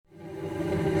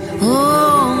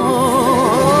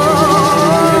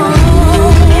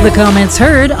The comments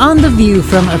heard on The View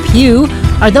from a Pew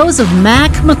are those of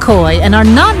McKoy and are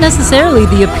not necessarily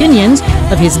the opinions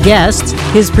of his guests,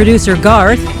 his producer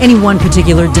Garth, any one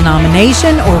particular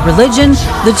denomination or religion,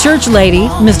 the church lady,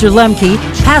 Mr. Lemke,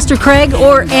 Pastor Craig,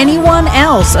 or anyone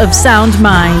else of sound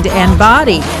mind and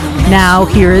body. Now,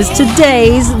 here is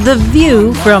today's The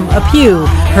View from a Pew,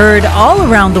 heard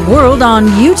all around the world on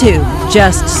YouTube.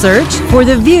 Just search for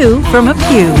The View from a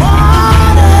Pew.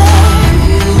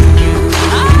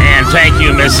 Thank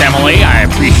you, Miss Emily. I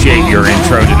appreciate your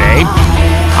intro today.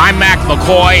 I'm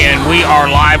McKoy, and we are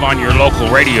live on your local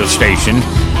radio station,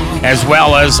 as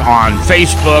well as on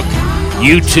Facebook,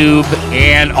 YouTube,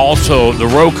 and also the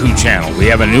Roku channel. We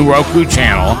have a new Roku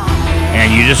channel,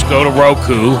 and you just go to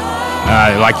Roku,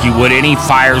 like you would any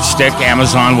Fire Stick,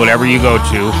 Amazon, whatever you go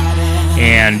to,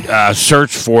 and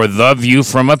search for The View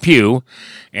from a Pew.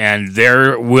 And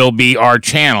there will be our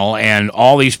channel, and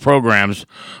all these programs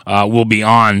will be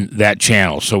on that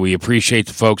channel. So we appreciate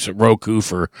the folks at Roku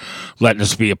for letting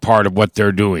us be a part of what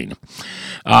they're doing.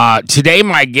 Today,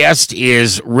 my guest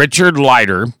is Richard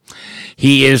Leiter.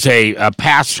 He is a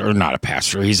pastor, not a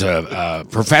pastor, he's a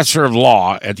professor of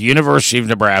law at the University of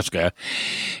Nebraska.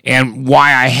 And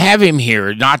why I have him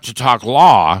here, not to talk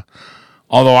law,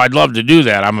 although I'd love to do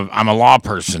that, I'm a law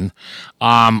person,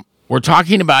 we're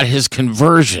talking about his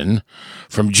conversion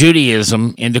from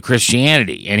Judaism into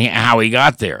Christianity and how he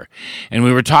got there. And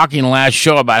we were talking last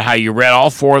show about how you read all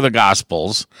four of the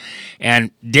Gospels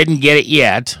and didn't get it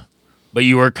yet, but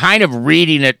you were kind of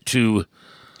reading it to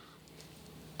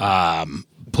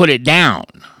put it down.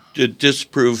 To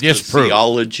disprove the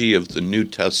theology of the New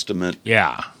Testament.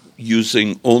 Yeah.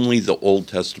 Using only the Old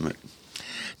Testament.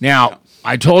 Now,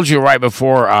 I told you right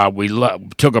before we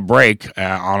took a break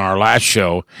on our last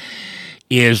show,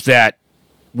 is that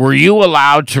were you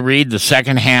allowed to read the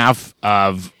second half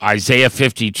of Isaiah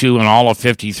 52 and all of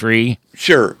 53?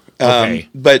 Sure. Okay.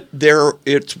 But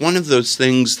it's one of those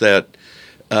things that,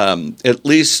 at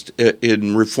least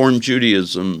in Reformed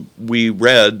Judaism, we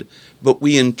read, but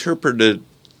we interpreted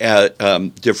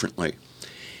differently.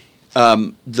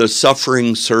 The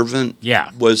suffering servant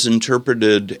was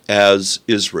interpreted as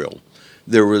Israel.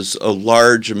 There was a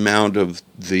large amount of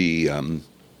the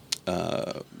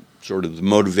sort of the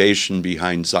motivation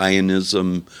behind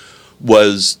Zionism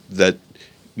was that,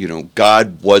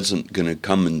 God wasn't going to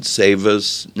come and save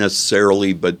us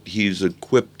necessarily, but he's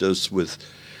equipped us with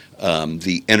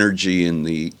the energy and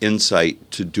the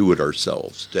insight to do it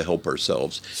ourselves, to help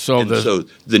ourselves. So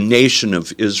the nation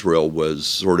of Israel was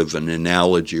sort of an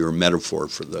analogy or metaphor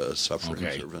for the suffering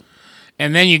servant.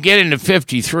 And then you get into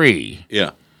 53.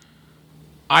 Yeah.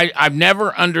 I've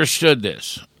never understood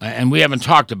this, and we haven't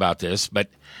talked about this, but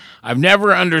I've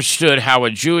never understood how a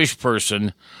Jewish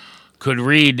person could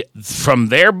read from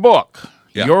their book,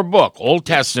 your book, Old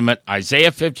Testament,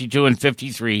 Isaiah 52 and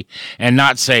 53, and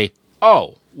not say,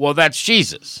 oh, well, that's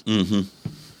Jesus. Mm-hmm.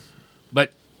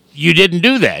 But you didn't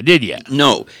do that, did you?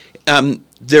 No.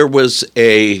 There was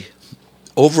a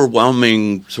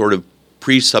overwhelming sort of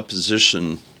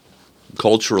presupposition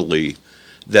culturally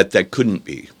that couldn't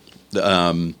be.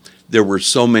 There were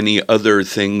so many other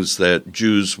things that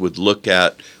Jews would look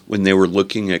at when they were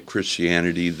looking at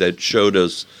Christianity that showed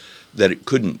us that it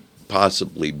couldn't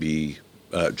possibly be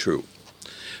true.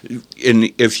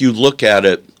 And if you look at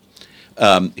it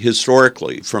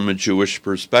historically from a Jewish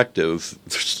perspective,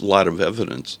 there's a lot of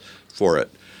evidence for it.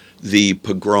 The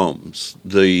pogroms,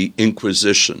 the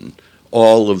Inquisition,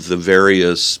 all of the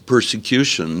various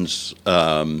persecutions,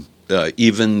 even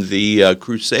the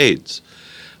Crusades.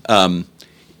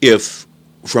 If,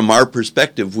 from our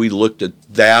perspective, we looked at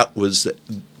that was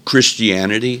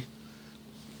Christianity,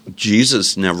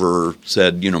 Jesus never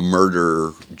said,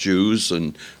 murder Jews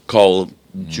and call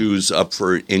Jews up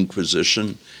for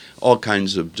Inquisition, all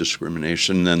kinds of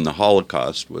discrimination. Then the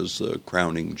Holocaust was the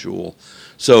crowning jewel.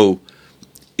 So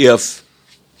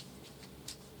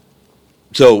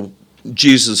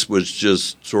Jesus was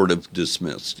just sort of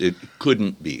dismissed. It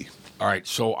couldn't be. All right,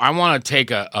 so I want to take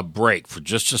a break for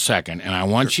just a second, and I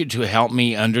want you to help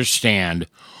me understand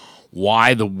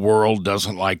why the world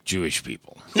doesn't like Jewish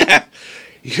people.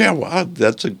 Yeah, well,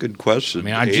 that's a good question.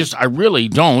 I mean, I really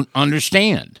don't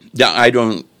understand. Yeah, I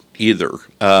don't either.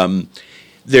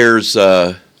 There's,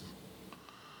 I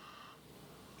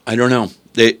don't know.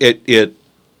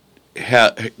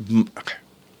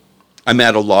 I'm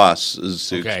at a loss as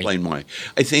to explain why.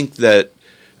 I think that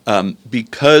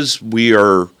because we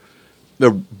are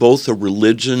both a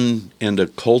religion and a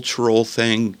cultural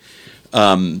thing,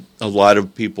 a lot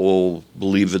of people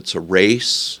believe it's a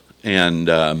race, and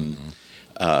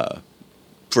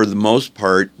for the most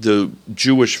part, the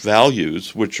Jewish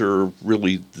values, which are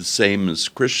really the same as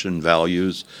Christian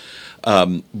values,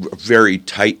 very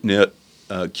tight-knit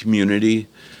community.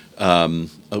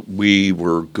 We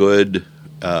were good,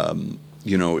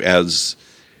 as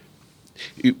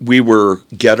we were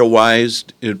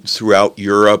ghettoized throughout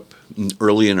Europe.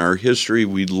 Early in our history,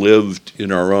 we lived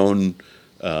in our own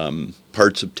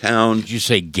parts of town. Did you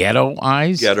say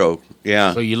ghettoized? Ghetto,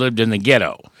 yeah. So you lived in the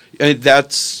ghetto. And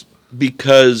that's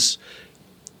because,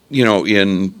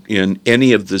 in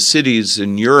any of the cities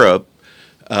in Europe,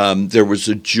 there was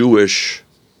a Jewish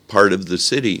part of the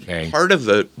city. Okay. Part of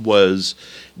it was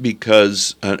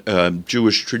because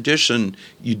Jewish tradition,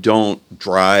 you don't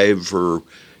drive or,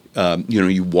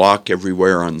 you walk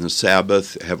everywhere on the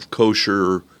Sabbath, have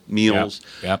kosher meals.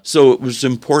 Yep. So it was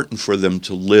important for them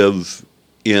to live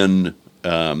in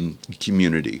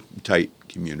community, tight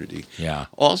community. Yeah.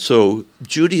 Also,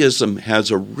 Judaism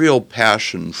has a real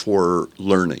passion for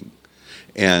learning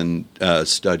and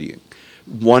studying.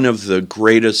 One of the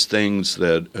greatest things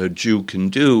that a Jew can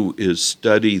do is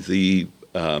study the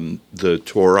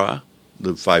Torah,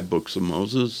 the 5 books of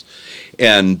Moses,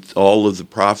 and all of the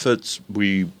prophets.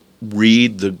 We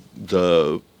read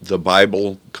the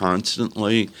Bible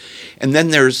constantly, and then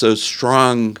there's a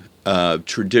strong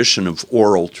tradition of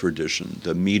oral tradition,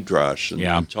 the Midrash and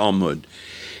the Talmud.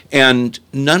 And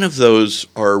none of those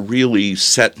are really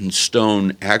set in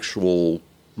stone actual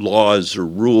laws or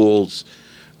rules.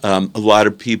 A lot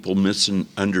of people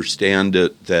misunderstand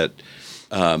it that,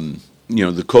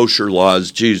 the kosher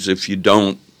laws, geez, if you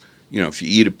don't, if you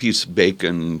eat a piece of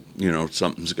bacon,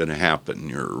 something's going to happen.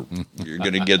 You're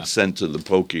going to get sent to the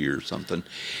pokey or something.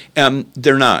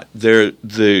 They're not. They're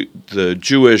the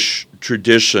Jewish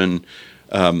tradition.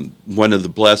 One of the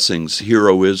blessings,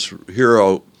 Shema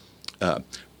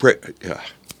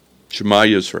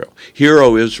Yisrael. Hear,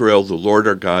 O Israel, the Lord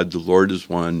our God, the Lord is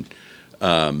one.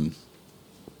 Baruch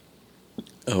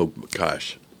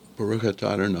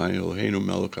atah Adonai Eloheinu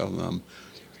melech haolam.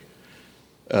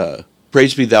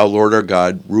 Praise be thou, Lord our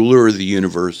God, ruler of the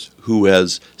universe, who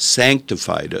has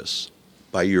sanctified us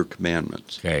by your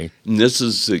commandments. Okay. And this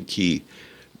is the key.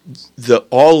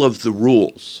 All of the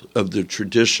rules of the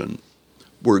tradition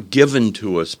were given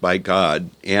to us by God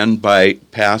and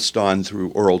passed on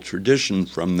through oral tradition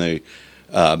from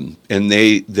and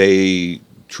they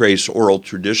trace oral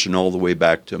tradition all the way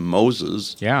back to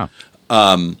Moses. Yeah.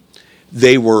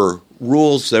 They were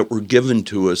rules that were given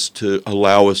to us to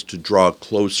allow us to draw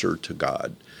closer to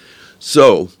God.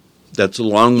 So that's a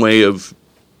long way of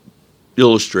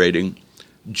illustrating.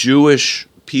 Jewish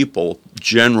people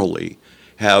generally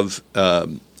have a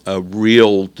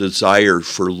real desire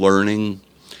for learning.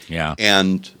 Yeah.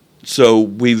 And so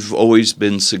we've always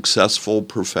been successful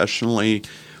professionally.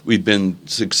 We've been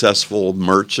successful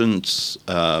merchants.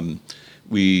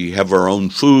 We have our own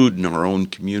food and our own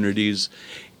communities.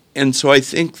 And so I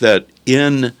think that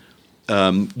in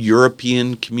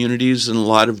European communities and a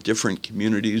lot of different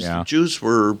communities, the Jews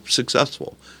were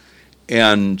successful.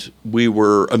 And we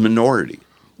were a minority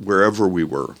wherever we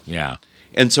were. Yeah.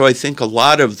 And so I think a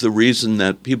lot of the reason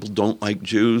that people don't like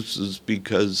Jews is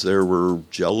because they were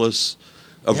jealous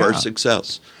of our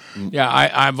success. Yeah,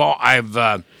 I've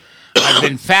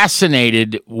been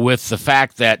fascinated with the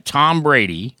fact that Tom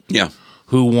Brady,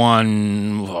 who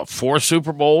won 4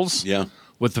 Super Bowls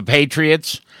with the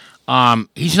Patriots,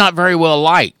 he's not very well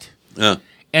liked. And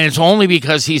it's only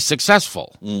because he's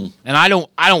successful. And I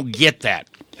don't get that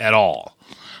at all.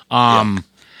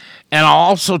 And I'll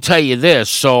also tell you this.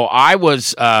 So I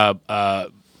was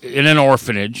in an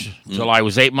orphanage until I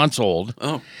was 8 months old.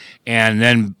 Oh. And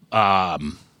then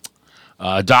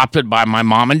adopted by my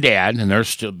mom and dad. And they're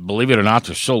still, believe it or not,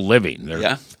 they're still living.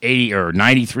 They're 80 or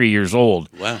 93 years old.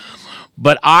 Wow.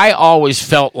 But I always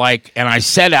felt like, and I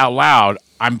said out loud,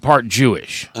 I'm part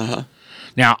Jewish. Uh-huh.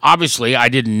 Now, obviously, I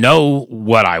didn't know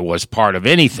what I was part of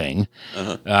anything.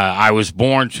 I was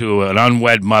born to an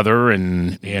unwed mother,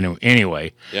 and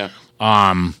anyway. Yeah.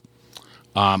 But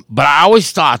I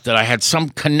always thought that I had some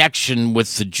connection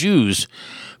with the Jews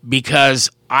because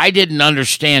I didn't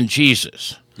understand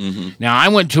Jesus. Mm-hmm. Now, I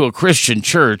went to a Christian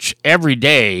church every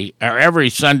day, or every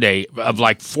Sunday, of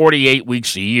like 48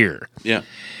 weeks a year. Yeah.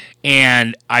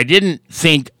 And I didn't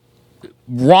think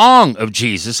wrong of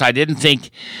Jesus. I didn't think,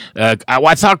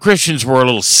 I thought Christians were a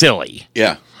little silly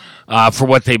for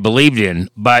what they believed in,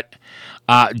 but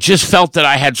just felt that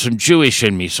I had some Jewish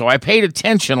in me. So I paid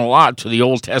attention a lot to the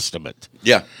Old Testament.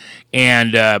 Yeah.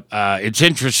 And it's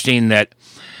interesting that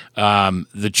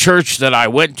the church that I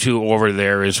went to over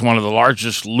there is one of the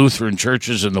largest Lutheran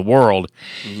churches in the world.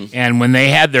 Mm-hmm. And when they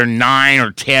had their 9 or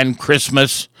 10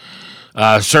 Christmas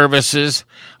services,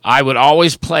 I would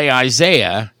always play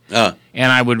Isaiah, and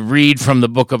I would read from the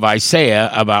book of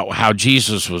Isaiah about how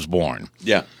Jesus was born.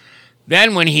 Yeah.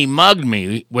 Then when he mugged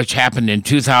me, which happened in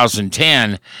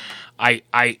 2010,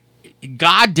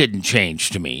 God didn't change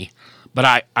to me,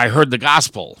 but I heard the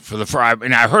gospel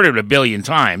and I heard it a billion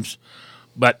times,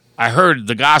 but I heard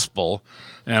the gospel,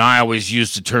 and I always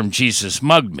used the term Jesus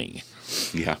mugged me.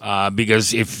 Yeah.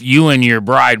 Because if you and your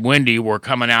bride, Wendy, were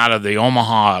coming out of the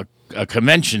Omaha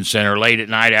convention center late at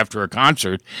night after a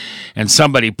concert, and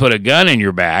somebody put a gun in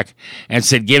your back and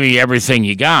said, give me everything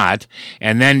you got,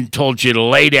 and then told you to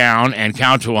lay down and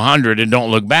count to 100 and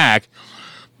don't look back,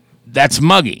 that's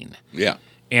mugging. Yeah.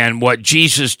 And what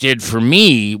Jesus did for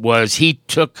me was he's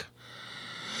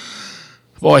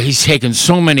taken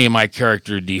so many of my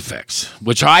character defects,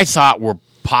 which I thought were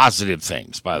positive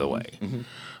things, by the way. Mm-hmm.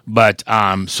 But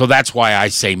so that's why I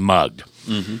say mugged.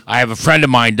 Mm-hmm. I have a friend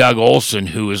of mine, Doug Olson,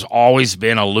 who has always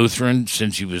been a Lutheran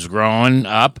since he was growing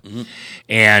up,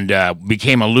 and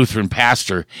became a Lutheran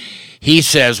pastor. He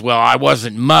says, well, I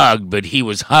wasn't mugged, but he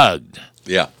was hugged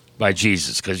by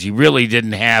Jesus, because he really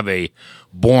didn't have a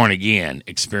born-again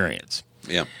experience.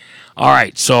 Yeah. All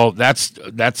right, so that's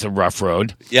a rough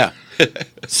road. Yeah.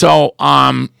 So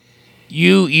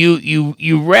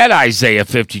you read Isaiah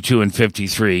 52 and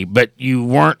 53, but you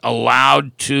weren't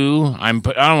allowed to. I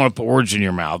don't want to put words in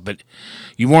your mouth, but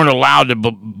you weren't allowed to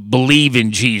believe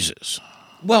in Jesus.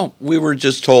 Well, we were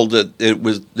just told that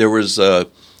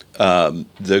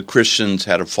the Christians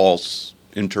had a false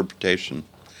interpretation.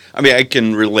 I mean, I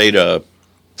can relate a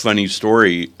funny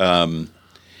story.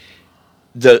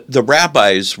 The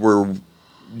rabbis were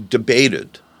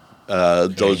debated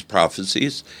those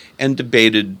prophecies and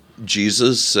debated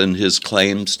Jesus and his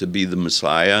claims to be the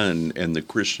Messiah and the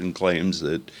Christian claims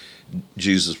that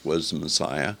Jesus was the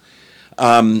Messiah.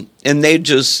 And they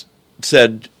just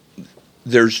said,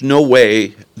 there's no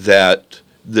way that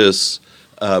this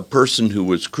person who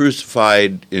was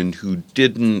crucified and who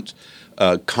didn't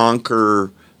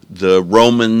conquer the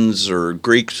Romans or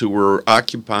Greeks who were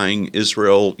occupying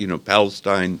Israel,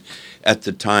 Palestine at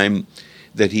the time,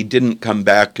 that he didn't come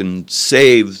back and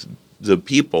save the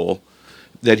people,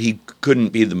 that he couldn't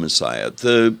be the Messiah.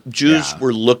 The Jews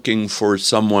were looking for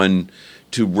someone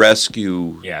to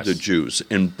rescue the Jews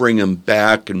and bring them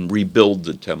back and rebuild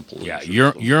the temple. Yeah,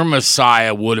 your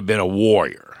Messiah would have been a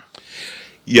warrior.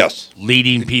 Yes.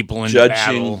 Leading people into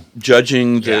battle.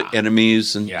 Judging the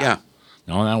enemies. And No,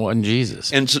 that wasn't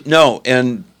Jesus. And so,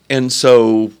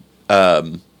 so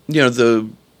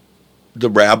the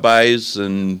rabbis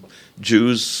and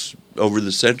Jews over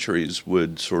the centuries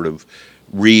would sort of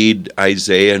read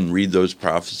Isaiah and read those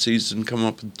prophecies and come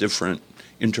up with different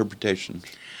interpretations.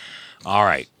 All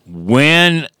right.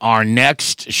 When our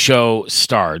next show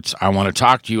starts, I want to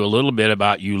talk to you a little bit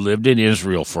about you lived in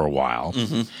Israel for a while.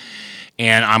 Mm-hmm.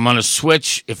 And I'm going to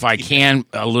switch, if I can,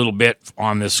 a little bit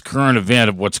on this current event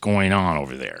of what's going on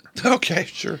over there. Okay,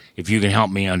 sure. If you can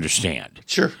help me understand.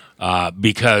 Sure.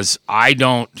 Because I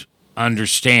don't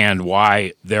understand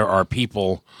why there are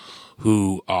people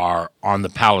who are on the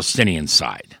Palestinian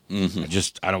side. Mm-hmm.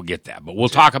 I don't get that. But we'll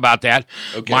talk about that.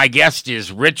 Okay. My guest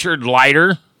is Richard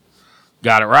Leiter.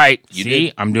 Got it right. You See,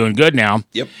 did. I'm doing good now.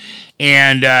 Yep.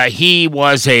 And he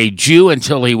was a Jew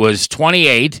until he was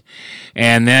 28,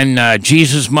 and then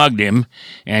Jesus mugged him,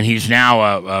 and he's now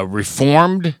a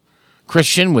Reformed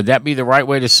Christian. Would that be the right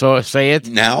way to say it?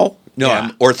 Now? No, yeah.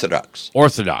 I'm Orthodox.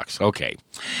 Orthodox, okay.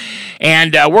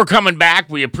 And we're coming back.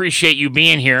 We appreciate you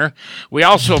being here. We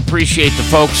also appreciate the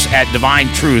folks at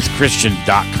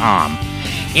DivineTruthChristian.com.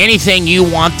 Anything you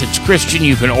want that's Christian,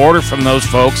 you can order from those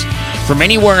folks from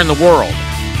anywhere in the world.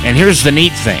 And here's the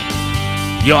neat thing.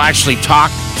 You'll actually talk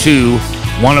to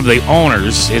one of the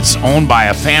owners. It's owned by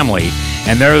a family,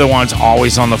 and they're the ones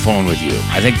always on the phone with you.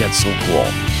 I think that's so cool.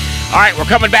 All right, we're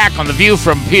coming back on The View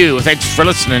from Pew. Thanks for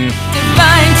listening.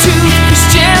 Divine Truth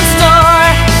Christian Store.